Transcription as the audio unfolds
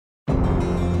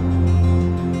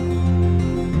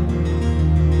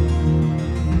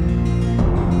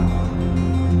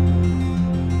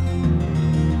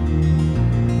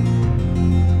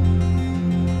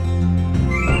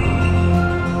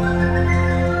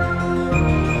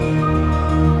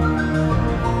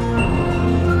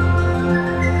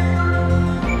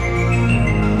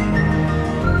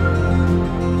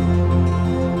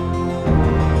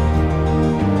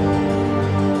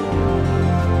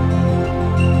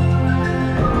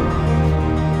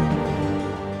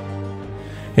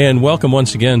And welcome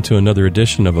once again to another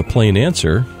edition of A Plain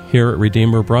Answer here at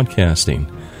Redeemer Broadcasting.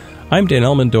 I'm Dan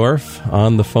Elmendorf.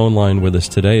 On the phone line with us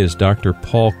today is Dr.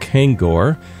 Paul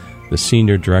Kengor, the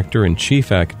Senior Director and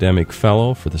Chief Academic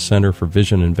Fellow for the Center for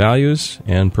Vision and Values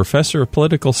and Professor of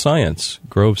Political Science,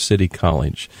 Grove City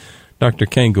College. Dr.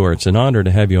 Kengor, it's an honor to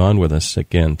have you on with us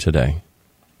again today.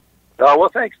 Well,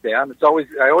 thanks, Dan.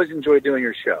 I always enjoy doing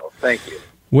your show. Thank you.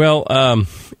 Well,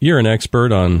 you're an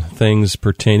expert on things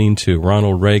pertaining to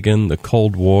Ronald Reagan, the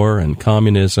Cold War, and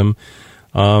communism.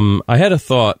 I had a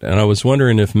thought, and I was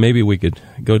wondering if maybe we could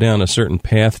go down a certain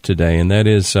path today, and that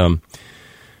is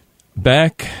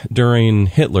back during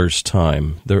Hitler's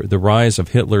time, the rise of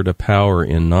Hitler to power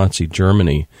in Nazi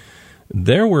Germany,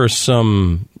 there were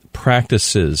some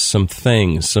practices, some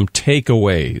things, some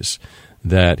takeaways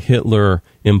that Hitler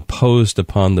imposed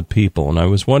upon the people. And I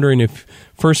was wondering if,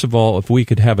 first of all, if we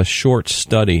could have a short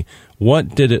study. What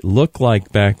did it look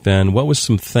like back then? What was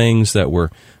some things that were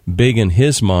big in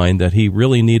his mind that he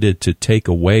really needed to take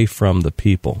away from the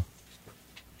people?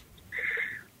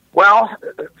 Well,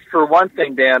 for one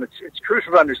thing, Dan, it's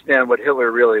crucial to understand what Hitler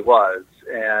really was.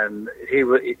 And he's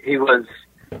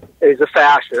a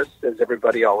fascist, as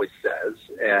everybody always says.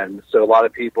 And so a lot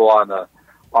of people on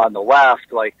the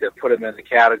left like to put him in the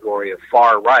category of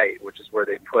far right, which is where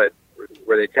they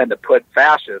tend to put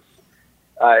fascists.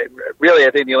 Really,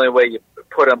 I think the only way you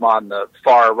put him on the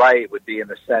far right would be in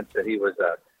the sense that he was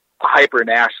a hyper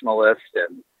nationalist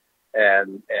and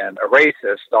a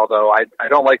racist. Although I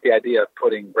don't like the idea of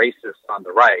putting racists on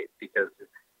the right, because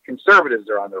conservatives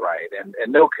are on the right, and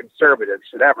no conservative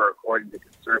should ever, according to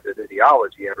conservative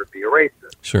ideology, ever be a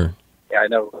racist. Sure. Yeah, I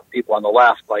know people on the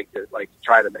left like to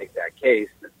try to make that case.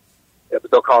 But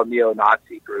they'll call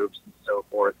neo-Nazi groups and so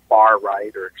forth far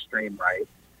right or extreme right.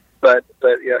 But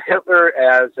you know, Hitler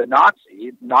as a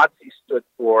Nazi stood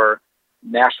for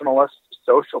nationalist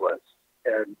socialist,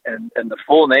 and the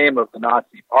full name of the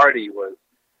Nazi Party was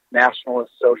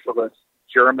Nationalist Socialist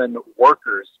German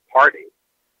Workers' Party.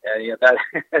 And you know,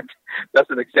 that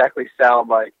doesn't exactly sound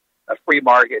like a free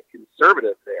market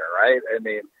conservative there, right? I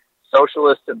mean,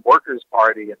 Socialist and Workers'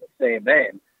 Party in the same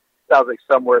name sounds like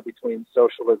somewhere between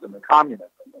socialism and communism.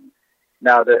 And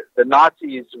now, the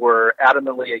Nazis were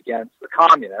adamantly against the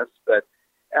communists, but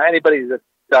anybody that's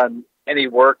done any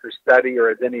work or study or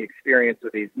has any experience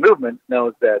with these movements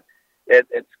knows that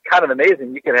it's kind of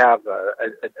amazing. You can have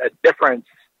a difference,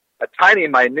 a tiny,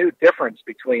 minute difference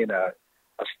between a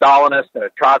Stalinist and a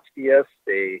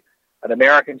Trotskyist, an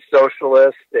American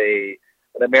socialist, an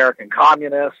American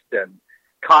communist, and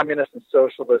communist and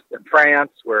socialist in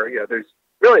France, where you know there's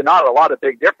really not a lot of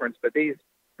big difference, but these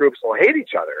groups will hate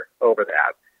each other over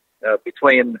that.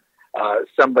 Between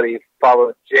somebody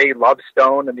followed Jay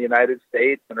Lovestone in the United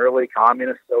States, an early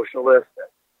communist socialist, and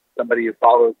somebody who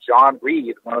followed John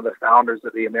Reed, one of the founders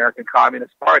of the American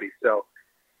Communist Party. So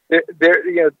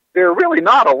there are really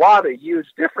not a lot of huge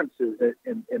differences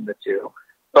in the two.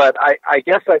 But I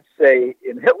guess I'd say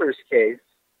in Hitler's case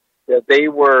that they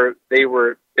were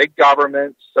big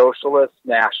government socialist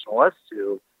nationalists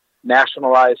who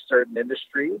nationalized certain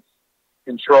industries,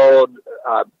 controlled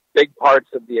big parts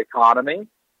of the economy,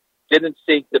 didn't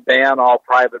seek to ban all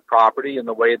private property in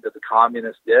the way that the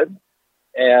communists did,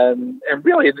 and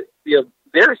really,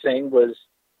 their thing was,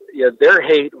 their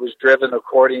hate was driven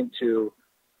according to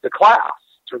the class,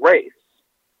 to race,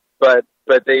 but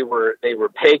they were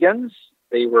pagans,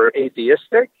 they were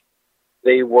atheistic,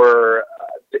 they were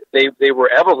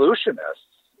evolutionists.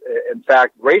 In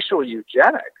fact, racial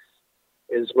eugenics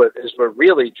is what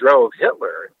really drove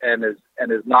Hitler and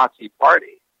his Nazi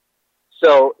Party.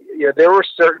 So there were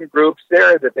certain groups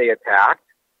there that they attacked,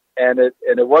 and it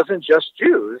wasn't just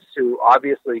Jews who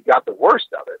obviously got the worst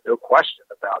of it. No question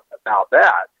about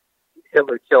that.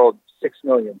 Hitler killed 6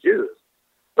 million Jews,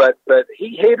 but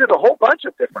he hated a whole bunch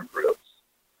of different groups,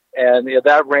 and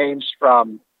that ranged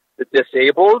from the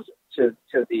disabled to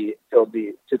the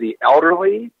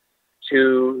elderly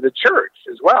to the church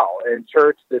as well. And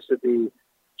church, this would be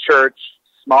church,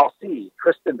 small c,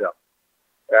 Christendom,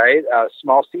 right?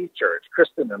 Small c church,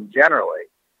 Christendom generally.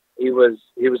 He was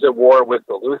at war with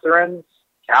the Lutherans,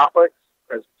 Catholics,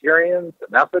 Presbyterians, the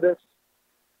Methodists.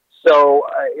 So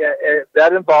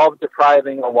that involved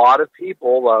depriving a lot of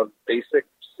people of basic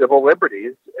civil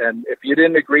liberties. And if you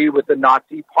didn't agree with the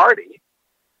Nazi Party,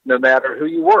 no matter who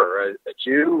you were, a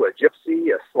Jew, a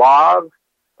Gypsy, a Slav,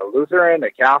 a Lutheran,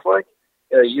 a Catholic,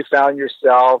 you found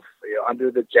yourself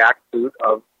under the jackboot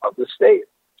of the state.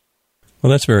 Well,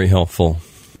 that's very helpful.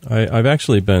 I've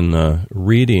actually been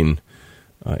reading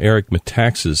Eric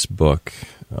Metaxas' book,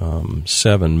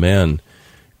 7 Men,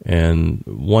 And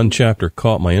one chapter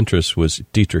caught my interest was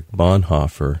Dietrich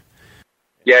Bonhoeffer.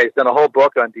 Yeah, he's done a whole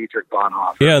book on Dietrich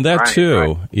Bonhoeffer. Yeah, that too.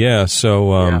 Right. Yeah,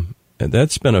 so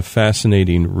that's been a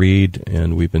fascinating read,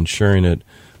 and we've been sharing it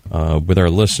with our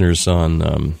listeners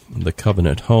on the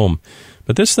Covenant Home.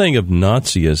 But this thing of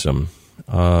Nazism,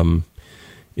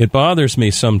 it bothers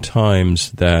me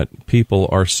sometimes that people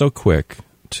are so quick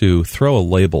to throw a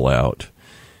label out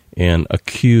and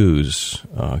accuse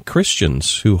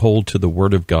Christians who hold to the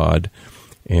Word of God,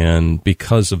 and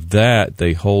because of that,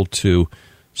 they hold to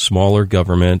smaller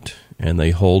government, and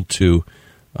they hold to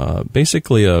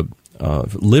basically a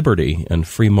liberty and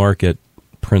free market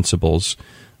principles.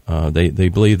 They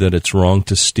believe that it's wrong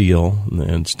to steal,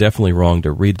 and it's definitely wrong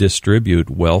to redistribute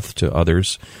wealth to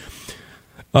others.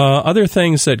 Other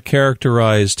things that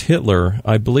characterized Hitler,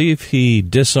 I believe he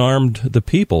disarmed the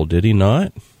people, did he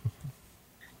not?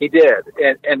 He did,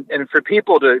 and for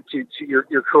people to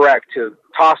you're correct to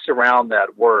toss around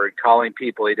that word, calling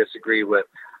people they disagree with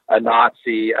a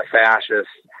Nazi, a fascist.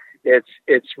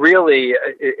 It's really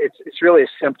a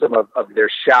symptom of their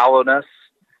shallowness,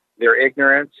 their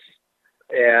ignorance,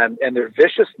 and their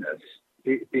viciousness.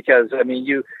 Because I mean,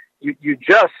 you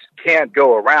just can't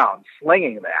go around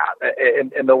slinging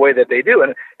that in the way that they do,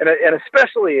 and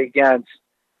especially against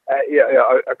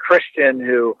a Christian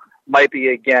who might be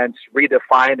against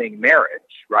redefining marriage,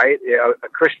 right? A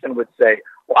Christian would say,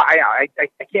 "Well, I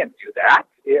can't do that.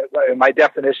 My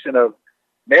definition of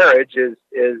marriage is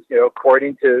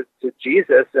according to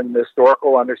Jesus and the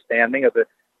historical understanding of the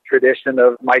tradition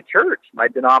of my church, my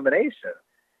denomination.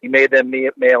 He made them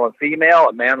male and female.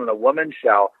 A man and a woman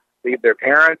shall leave their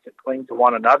parents and cling to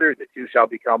one another. The two shall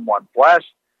become one flesh."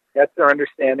 That's their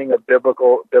understanding of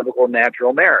biblical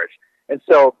natural marriage. And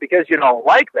so, because you don't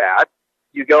like that,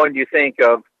 you go and you think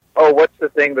of, oh, what's the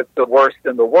thing that's the worst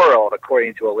in the world,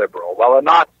 according to a liberal? Well, a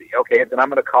Nazi. Okay, then I'm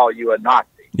going to call you a Nazi.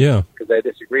 Yeah. Because I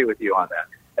disagree with you on that.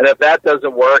 And if that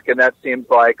doesn't work, and that seems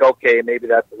like, okay, maybe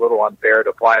that's a little unfair to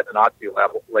apply the Nazi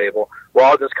label, well,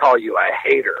 I'll just call you a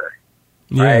hater.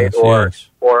 Right? Yes,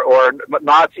 or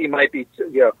Nazi might be,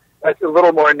 that's a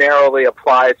little more narrowly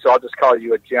applied, so I'll just call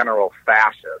you a general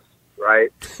fascist, right?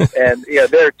 And,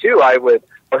 there too,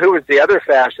 who was the other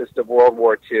fascist of World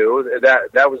War II?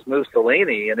 That was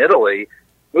Mussolini in Italy.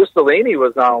 Mussolini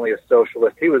was not only a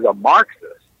socialist, he was a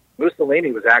Marxist.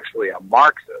 Mussolini was actually a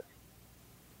Marxist.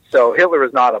 So Hitler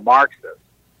is not a Marxist.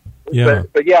 Yeah.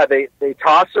 But they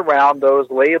toss around those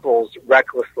labels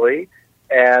recklessly.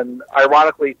 And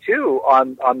ironically, too,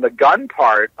 on the gun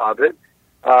part of it,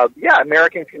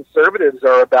 American conservatives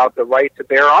are about the right to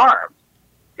bear arms.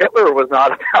 Hitler was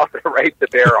not about the right to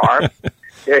bear arms.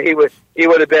 He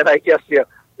would have been, I guess,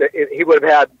 he would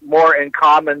have had more in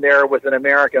common there with an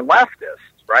American leftist,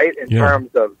 right, in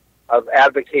terms of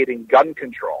advocating gun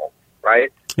control,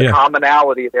 right? The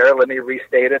commonality there, let me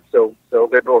restate it so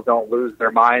liberals don't lose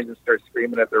their minds and start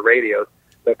screaming at their radios.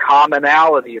 The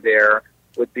commonality there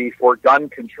would be for gun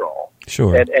control.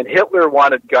 Sure. And Hitler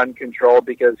wanted gun control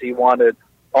because he wanted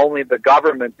only the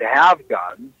government to have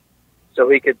guns so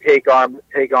he could take on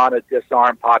a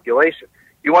disarmed population.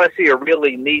 You want to see a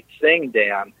really neat thing,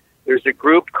 Dan? There's a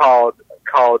group called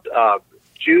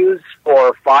Jews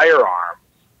for Firearms.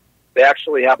 They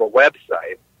actually have a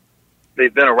website.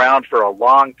 They've been around for a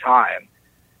long time.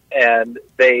 And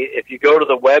if you go to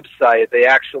the website, they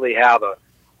actually have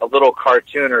a little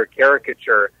cartoon or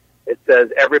caricature. It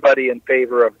says, "Everybody in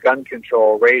favor of gun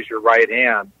control, raise your right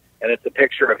hand." And it's a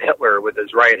picture of Hitler with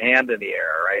his right hand in the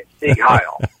air, right? Sieg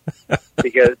Heil.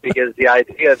 because the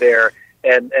idea there,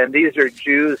 and these are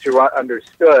Jews who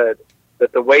understood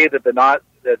that the way that the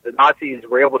Nazis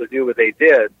were able to do what they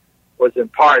did was in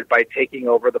part by taking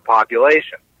over the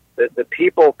population. The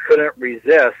people couldn't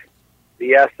resist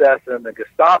the SS and the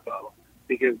Gestapo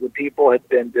because the people had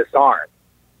been disarmed.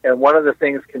 And one of the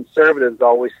things conservatives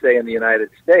always say in the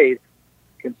United States,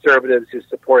 conservatives who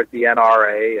support the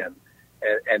NRA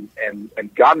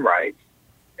and gun rights,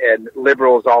 and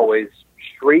liberals always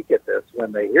shriek at this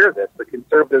when they hear this, but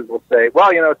conservatives will say, well,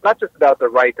 it's not just about the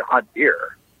right to hunt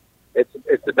deer.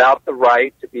 It's about the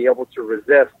right to be able to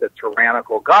resist a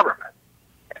tyrannical government.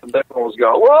 And liberals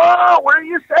go, whoa, what are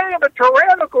you saying, a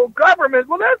tyrannical government?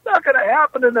 Well, that's not going to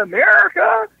happen in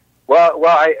America. Well,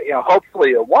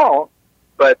 hopefully it won't.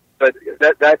 But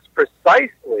that's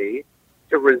precisely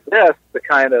to resist the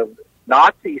kind of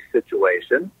Nazi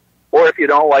situation. Or if you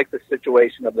don't like the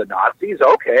situation of the Nazis,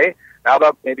 okay, how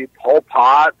about maybe Pol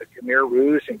Pot, the Khmer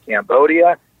Rouge in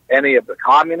Cambodia, any of the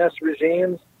communist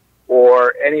regimes,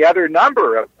 or any other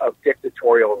number of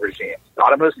dictatorial regimes.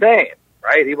 Saddam Hussein,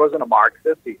 right? He wasn't a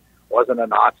Marxist. He wasn't a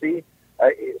Nazi.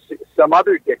 some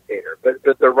other dictator.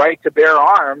 But the right to bear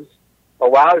arms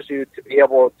allows you to be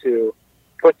able to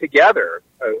put together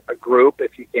a group,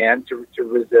 if you can, to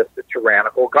resist a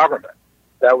tyrannical government.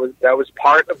 That was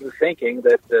part of the thinking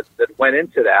that went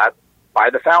into that by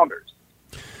the founders.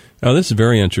 Now, this is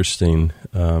very interesting.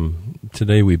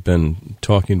 Today we've been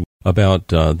talking about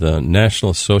the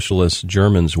National Socialist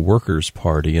Germans Workers'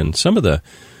 Party and some of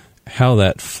how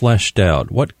that fleshed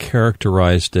out, what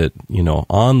characterized it,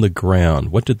 on the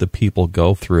ground. What did the people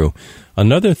go through?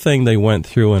 Another thing they went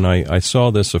through, and I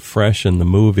saw this afresh in the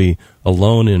movie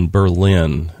Alone in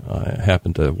Berlin. I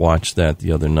happened to watch that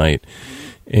the other night.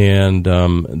 And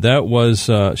that was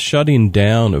shutting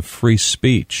down of free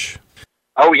speech.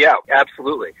 Oh, yeah,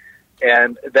 absolutely.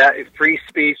 And that free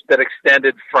speech that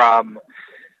extended from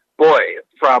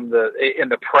in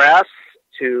the press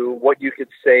to what you could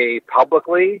say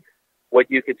publicly, what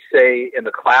you could say in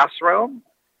the classroom,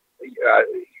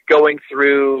 going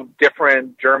through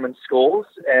different German schools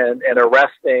and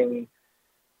arresting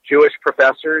Jewish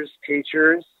professors,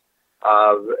 teachers,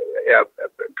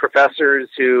 professors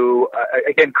who,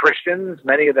 again, Christians,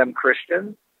 many of them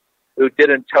Christians, who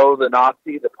didn't toe the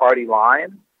party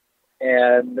line,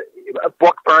 and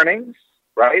book burnings,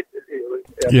 right?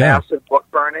 Massive book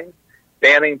burnings,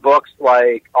 banning books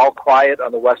like All Quiet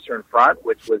on the Western Front,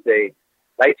 which was a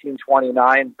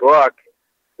 1929 book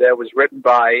that was written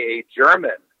by a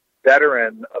German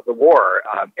veteran of the war,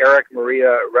 Erich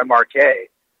Maria Remarque,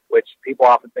 which people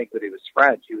often think that he was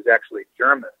French. He was actually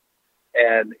German.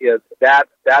 And that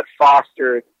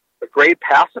fostered a great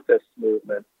pacifist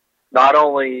movement, not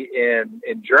only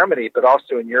in Germany, but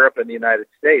also in Europe and the United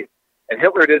States. And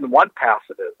Hitler didn't want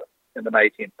pacifism in the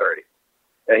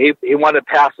 1930s. He wanted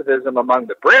pacifism among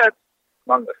the Brits,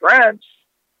 among the French,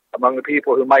 among the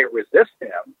people who might resist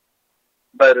him.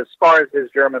 But as far as his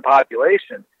German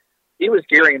population, he was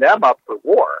gearing them up for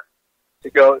war to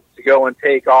go and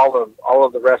take all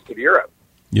of the rest of Europe.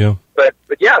 Yeah. But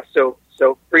yeah, so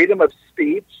freedom of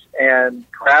speech and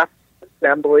press,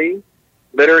 assembly,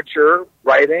 literature,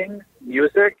 writing,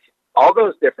 music, all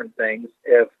those different things.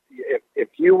 If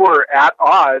you were at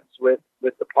odds with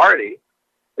the party,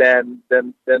 then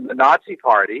the Nazi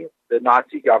Party, the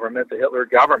Nazi government, the Hitler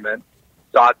government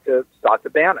sought to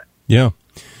ban it. Yeah.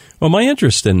 Well, my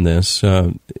interest in this,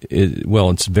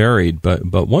 it's varied,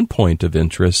 but one point of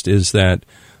interest is that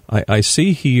I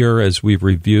see here, as we've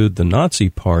reviewed the Nazi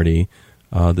Party,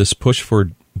 this push for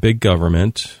big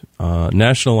government,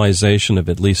 nationalization of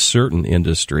at least certain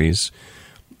industries,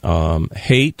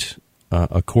 hate,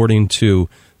 according to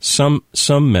some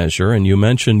measure, and you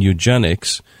mentioned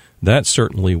eugenics. That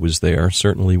certainly was there,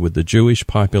 certainly with the Jewish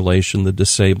population, the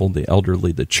disabled, the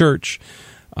elderly, the church.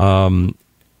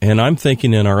 And I'm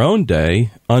thinking in our own day,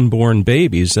 unborn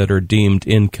babies that are deemed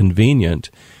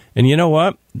inconvenient. And you know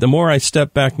what? The more I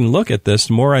step back and look at this,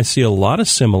 the more I see a lot of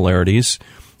similarities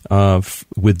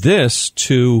with this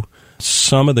to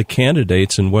some of the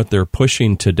candidates and what they're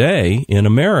pushing today in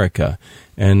America.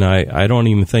 And I don't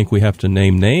even think we have to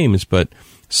name names, but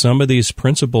some of these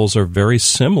principles are very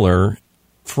similar,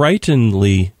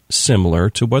 frighteningly similar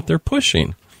to what they're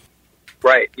pushing.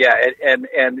 Right, yeah. And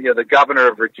the governor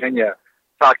of Virginia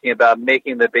talking about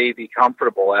making the baby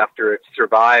comfortable after it's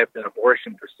survived an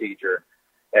abortion procedure,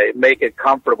 make it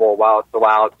comfortable while it's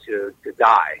allowed to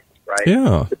die, right?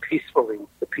 Yeah. To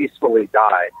peacefully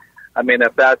die. I mean,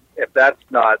 if that's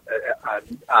not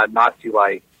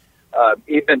Nazi-like,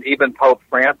 even Pope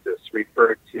Francis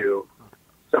referred to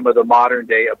some of the modern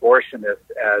day abortionists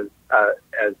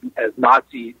as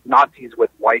Nazis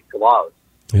with white gloves.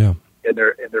 Yeah. In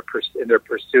their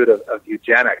pursuit of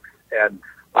eugenics. And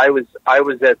I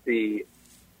was at the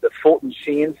Fulton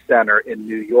Sheen Center in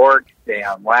New York,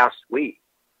 Dan, last week,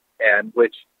 and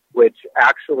which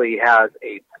actually has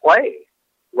a play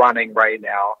running right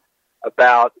now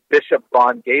about Bishop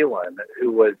von Galen,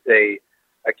 who was a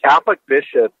Catholic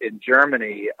bishop in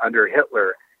Germany under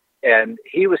Hitler, and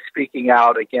he was speaking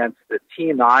out against the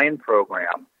T9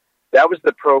 program. That was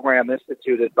the program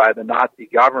instituted by the Nazi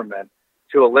government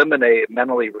to eliminate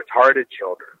mentally retarded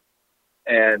children.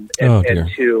 And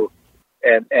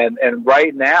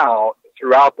right now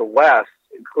throughout the West,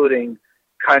 including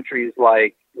countries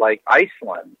like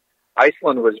Iceland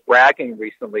was bragging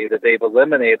recently that they've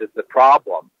eliminated the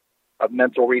problem of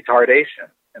mental retardation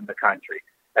in the country.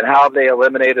 And how have they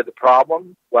eliminated the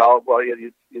problem? Well,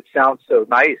 it sounds so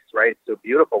nice, right? So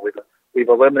beautiful. We've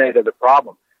eliminated the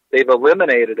problem. They've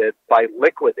eliminated it by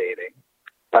liquidating,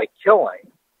 by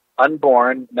killing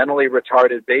unborn mentally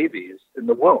retarded babies in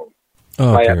the womb.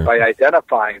 By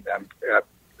identifying them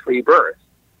pre-birth.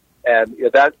 And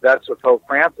that's what Pope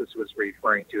Francis was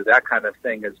referring to, that kind of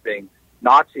thing as being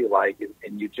Nazi-like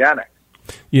in eugenics.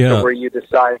 Yeah. So where you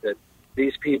decide that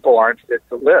these people aren't fit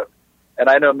to live. And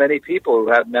I know many people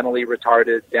who have mentally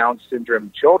retarded Down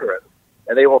syndrome children,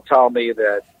 and they will tell me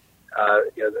that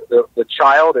the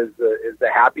child is the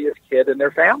happiest kid in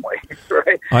their family.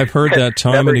 Right? I've heard that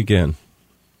time and again.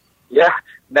 Yeah,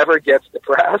 never gets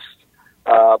depressed,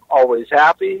 always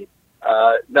happy.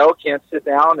 No, can't sit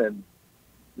down and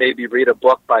maybe read a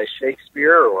book by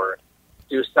Shakespeare or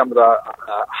do some of the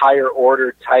higher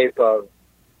order type of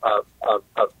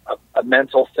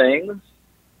mental things,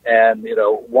 and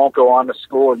won't go on to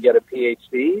school and get a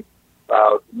PhD.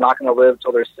 Not going to live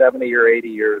till they're 70 or 80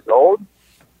 years old.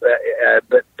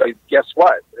 But guess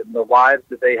what? In the lives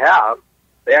that they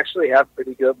actually have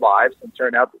pretty good lives and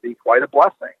turn out to be quite a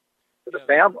blessing to the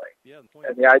family.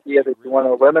 And the idea that you want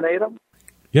to eliminate them.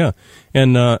 Yeah,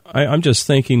 and I'm just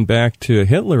thinking back to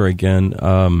Hitler again.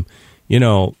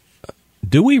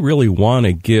 Do we really want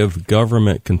to give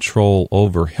government control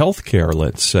over healthcare,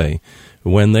 let's say,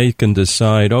 when they can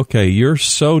decide, okay, you're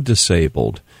so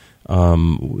disabled,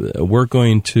 we're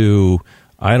going to,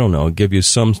 I don't know, give you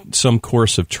some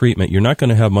course of treatment. You're not going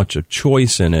to have much of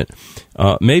choice in it.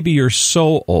 Maybe you're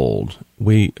so old.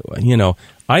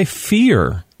 I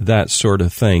fear that sort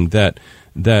of thing, that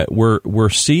we're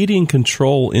ceding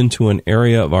control into an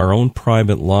area of our own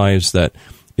private lives that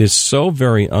is so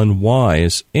very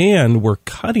unwise, and we're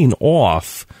cutting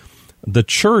off the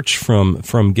church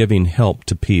from giving help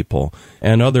to people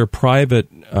and other private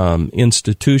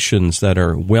institutions that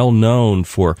are well known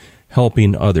for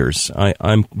helping others.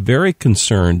 I'm very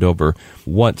concerned over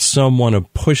what some want to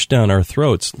push down our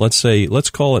throats. Let's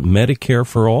call it Medicare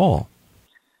for all.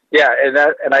 Yeah,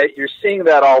 you're seeing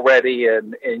that already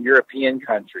in European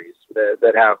countries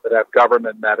that have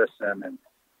government medicine and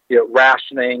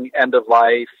rationing, end of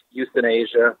life,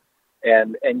 euthanasia,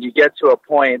 and you get to a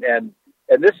point, and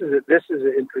this is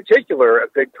in particular a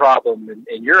big problem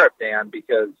in Europe, Dan,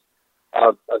 because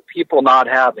of people not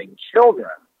having children.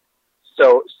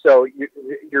 So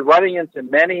you're running into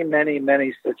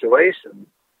many situations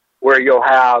where you'll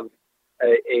have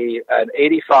an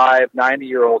 85,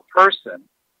 90-year-old person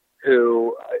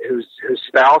whose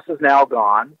spouse is now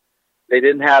gone. They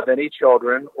didn't have any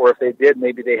children, or if they did,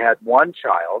 maybe they had one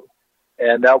child,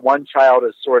 and that one child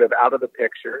is sort of out of the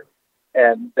picture,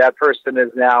 and that person is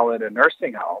now in a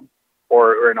nursing home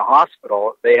or in a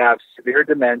hospital. They have severe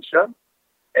dementia,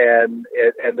 and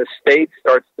the state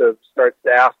starts to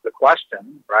ask the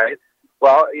question, right?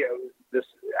 Well,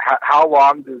 how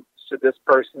long should this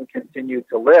person continue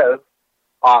to live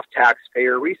off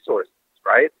taxpayer resources,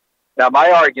 right? Now,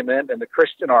 my argument and the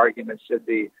Christian argument should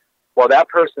be, well, that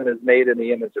person is made in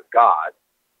the image of God,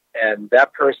 and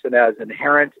that person has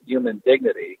inherent human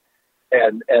dignity,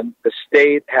 and the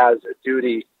state has a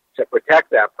duty to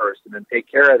protect that person and take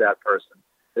care of that person.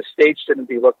 The state shouldn't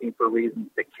be looking for reasons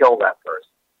to kill that person,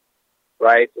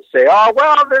 right? To say, oh,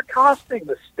 well, they're costing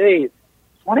the state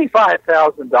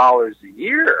 $25,000 a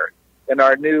year in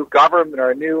our new government,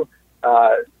 our new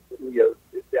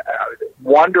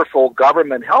wonderful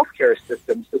government healthcare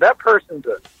system. So that person's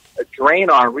a drain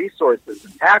on resources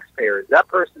and taxpayers. That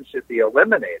person should be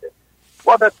eliminated.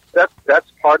 Well,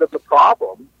 that's part of the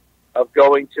problem of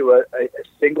going to a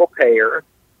single payer,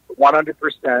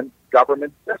 100%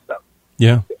 government system.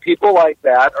 Yeah, People like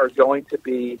that are going to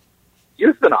be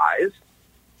euthanized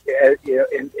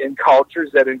in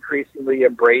cultures that increasingly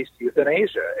embrace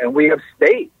euthanasia. And we have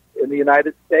states in the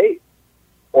United States,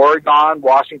 Oregon,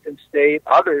 Washington State,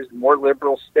 others more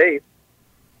liberal states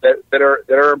that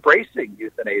are embracing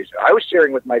euthanasia. I was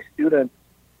sharing with my students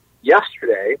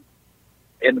yesterday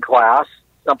in class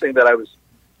something that I was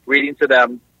reading to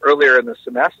them earlier in the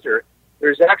semester.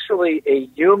 There's actually a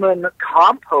human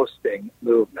composting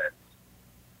movement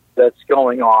that's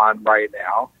going on right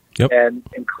now, and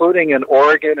including in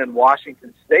Oregon and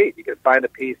Washington State. You can find a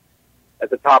piece at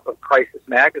the top of Crisis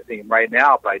Magazine right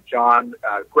now by John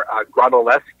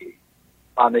Grunolewski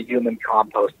on the human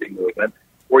composting movement,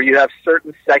 where you have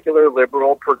certain secular,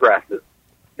 liberal, progressives,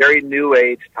 very new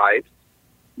age types,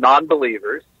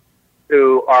 non-believers,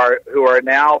 who are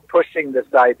now pushing this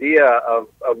idea of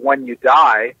when you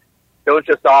die, don't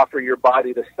just offer your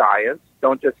body to science,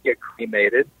 don't just get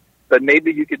cremated, but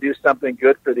maybe you could do something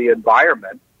good for the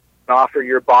environment and offer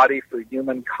your body for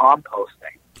human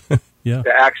composting. Yeah.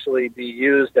 To actually be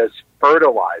used as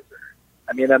fertilizer.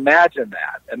 I mean, imagine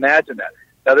that. Now,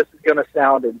 this is going to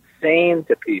sound insane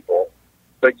to people,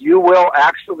 but you will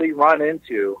actually run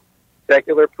into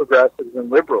secular progressives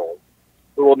and liberals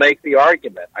who will make the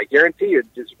argument. I guarantee you,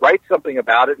 just write something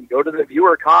about it and go to the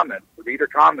viewer comments, the reader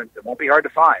comments. It won't be hard to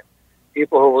find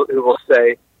people who will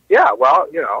say, yeah, well,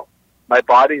 My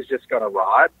body's just going to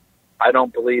rot. I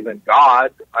don't believe in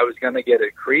God. I was going to get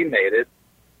it cremated.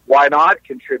 Why not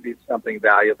contribute something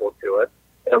valuable to it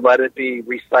and let it be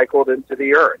recycled into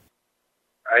the earth,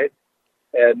 right?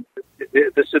 And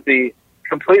this would be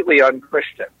completely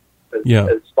unchristian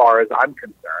as far as I'm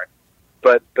concerned.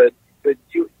 But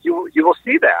you will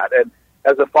see that. And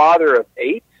as a father of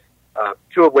 8,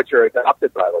 2 of which are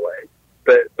adopted, by the way,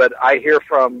 but I hear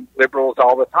from liberals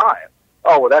all the time,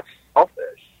 oh, well, that's selfish.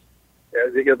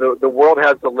 The world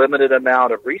has a limited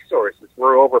amount of resources.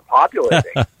 We're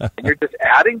overpopulating. And you're just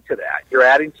adding to that. You're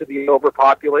adding to the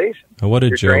overpopulation. What a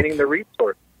you're joke. draining the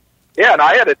resources. Yeah, and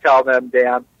I had to tell them,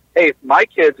 Dan, hey, my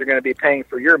kids are going to be paying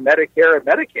for your Medicare and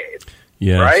Medicaid.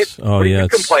 Yes. Right? Oh, what are yeah. you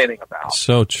complaining about?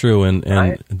 So true. And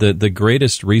right? the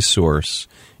greatest resource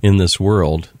in this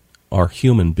world are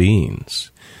human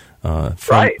beings.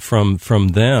 From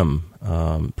them,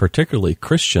 particularly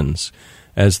Christians,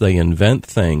 as they invent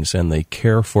things and they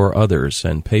care for others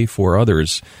and pay for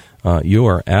others. You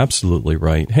are absolutely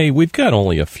right. Hey, we've got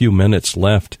only a few minutes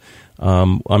left.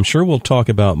 I'm sure we'll talk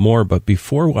about more, but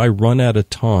before I run out of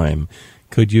time,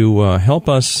 could you help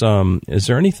us? Is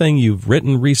there anything you've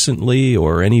written recently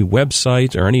or any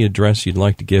website or any address you'd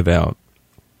like to give out?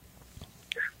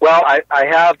 Well, I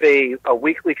have a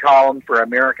weekly column for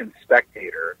American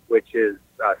Spectator, which is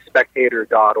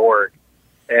spectator.org.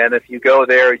 And if you go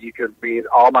there, you can read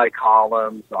all my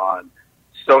columns on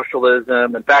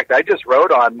socialism. In fact, I just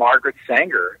wrote on Margaret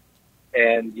Sanger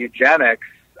and eugenics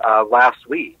last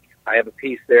week. I have a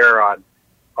piece there on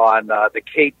the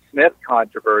Kate Smith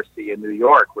controversy in New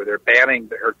York, where they're banning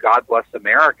her "God Bless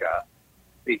America"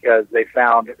 because they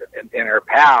found in her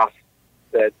past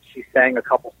that she sang a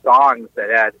couple songs that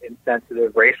had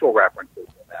insensitive racial references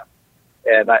in them.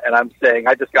 And I'm saying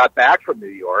I just got back from New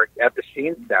York at the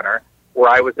Sheen Center, where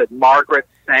I was at Margaret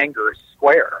Sanger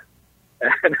Square.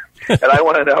 And I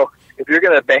want to know, if you're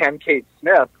going to ban Kate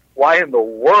Smith, why in the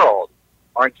world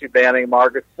aren't you banning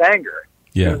Margaret Sanger?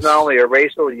 Yes. She was not only a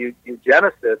racial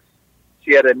eugenicist,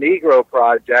 she had a Negro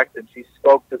project, and she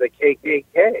spoke to the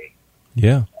KKK.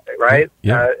 Yeah. Right?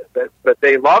 Yeah. But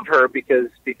they love her because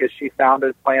she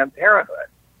founded Planned Parenthood.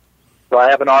 So I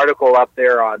have an article up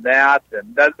there on that,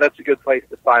 and that's a good place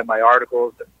to find my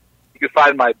articles. And you can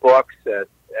find my books at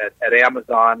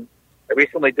Amazon. I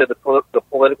recently did the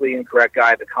Politically Incorrect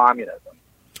Guide to Communism,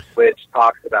 which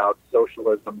talks about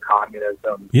socialism,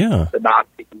 communism, the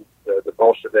Nazis, the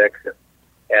Bolsheviks,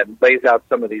 and lays out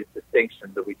some of these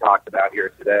distinctions that we talked about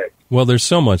here today. Well, there's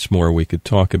so much more we could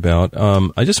talk about.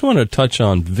 I just want to touch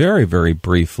on very, very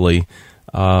briefly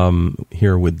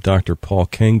here with Dr. Paul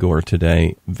Kengor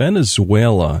today,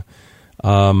 Venezuela.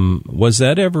 Was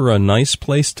that ever a nice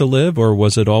place to live, or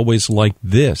was it always like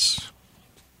this?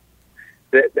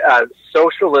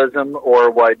 Socialism,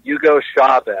 or what Hugo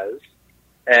Chavez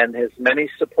and his many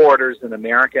supporters in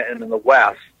America and in the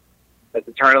West at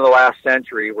the turn of the last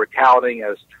century were touting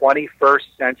as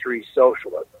 21st century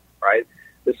socialism, right?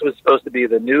 This was supposed to be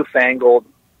the newfangled,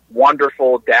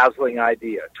 wonderful, dazzling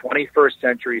idea, 21st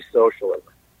century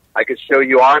socialism. I could show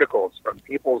you articles from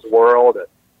People's World and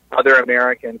other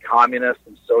American communist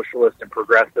and socialist and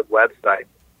progressive websites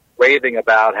raving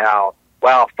about how,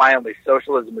 wow, finally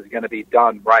socialism is going to be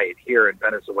done right here in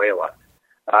Venezuela.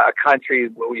 A country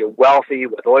wealthy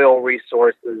with oil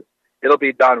resources, it'll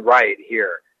be done right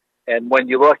here. And when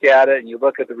you look at it and you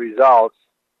look at the results,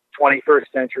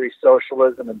 21st century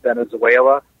socialism in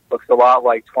Venezuela looks a lot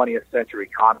like 20th century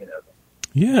communism.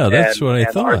 Yeah, that's what I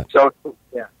thought.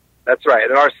 Yeah, that's right.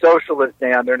 And our socialists,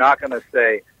 Dan, they're not going to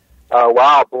say,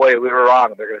 wow, boy, we were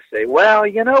wrong. They're going to say, well,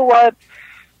 you know what?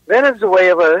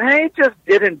 Venezuela, they just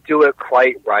didn't do it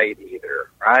quite right either,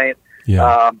 right?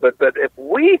 Yeah. But if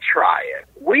we try it,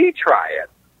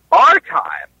 our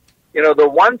time, the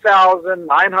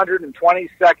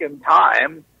 1,922nd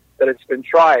time that it's been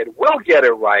tried, we'll get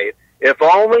it right if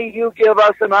only you give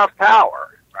us enough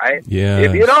power, right? Yeah.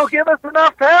 If you don't give us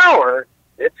enough power,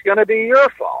 it's going to be your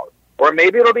fault. Or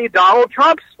maybe it'll be Donald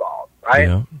Trump's fault, right?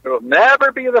 Yeah. It'll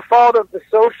never be the fault of the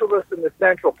socialists and the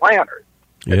central planners.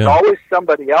 It's always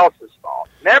somebody else's fault.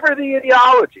 Never the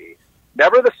ideology,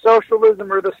 never the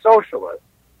socialism or the socialists.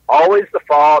 Always the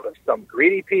fault of some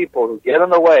greedy people who get in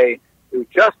the way, who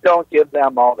just don't give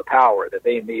them all the power that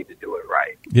they need to do it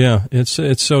right. Yeah, it's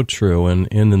so true. And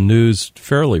in the news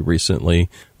fairly recently,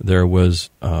 there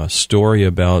was a story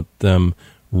about them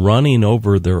running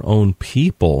over their own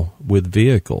people with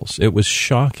vehicles. It was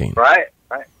shocking. Right.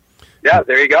 Yeah,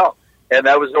 there you go. And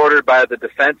that was ordered by the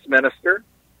defense minister,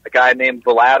 a guy named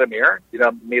Vladimir. You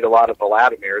don't meet a lot of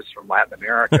Vladimirs from Latin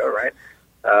America, right?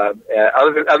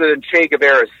 Other than Che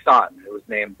Guevara's son, who was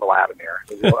named Vladimir.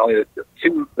 Only the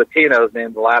two Latinos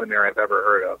named Vladimir I've ever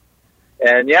heard of.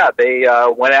 And yeah, they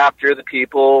went after the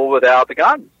people without the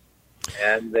guns,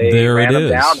 and they ran them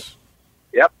down.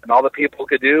 Yep, and all the people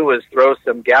could do was throw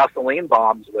some gasoline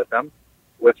bombs with them,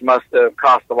 which must have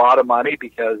cost a lot of money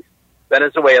because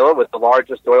Venezuela, with the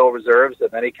largest oil reserves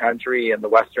of any country in the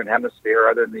Western Hemisphere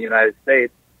other than the United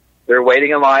States, they're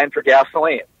waiting in line for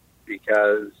gasoline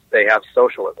because they have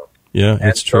socialism. Yeah,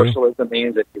 it's true. Socialism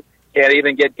means that you can't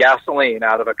even get gasoline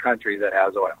out of a country that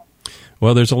has oil.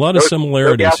 Well, there's a lot of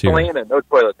similarities here. No gasoline here. And no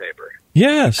toilet paper.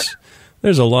 Yes,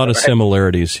 there's a lot of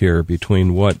similarities here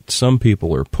between what some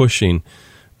people are pushing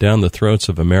down the throats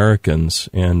of Americans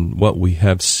and what we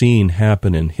have seen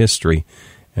happen in history.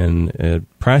 And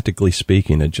practically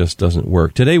speaking, it just doesn't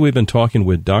work. Today we've been talking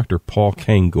with Dr. Paul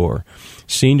Kengor,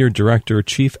 Senior Director,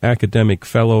 Chief Academic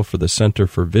Fellow for the Center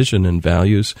for Vision and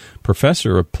Values,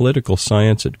 Professor of Political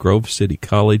Science at Grove City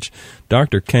College.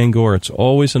 Dr. Kengor, it's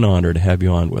always an honor to have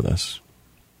you on with us.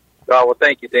 Well,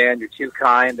 thank you, Dan. You're too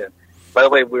kind. And by the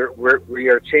way, we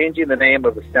are changing the name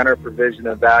of the Center for Vision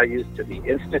and Values to the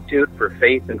Institute for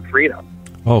Faith and Freedom.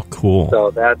 Oh, cool.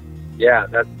 So that's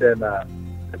been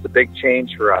it's a big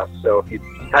change for us. So if you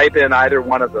type in either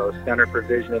one of those, Center for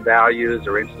Vision and Values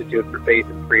or Institute for Faith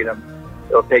and Freedom,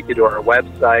 it'll take you to our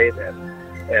website,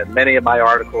 and many of my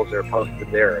articles are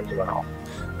posted there as well.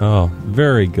 Oh,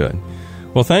 very good.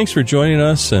 Well, thanks for joining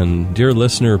us, and dear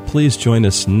listener, please join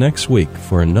us next week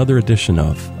for another edition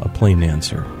of A Plain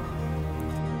Answer.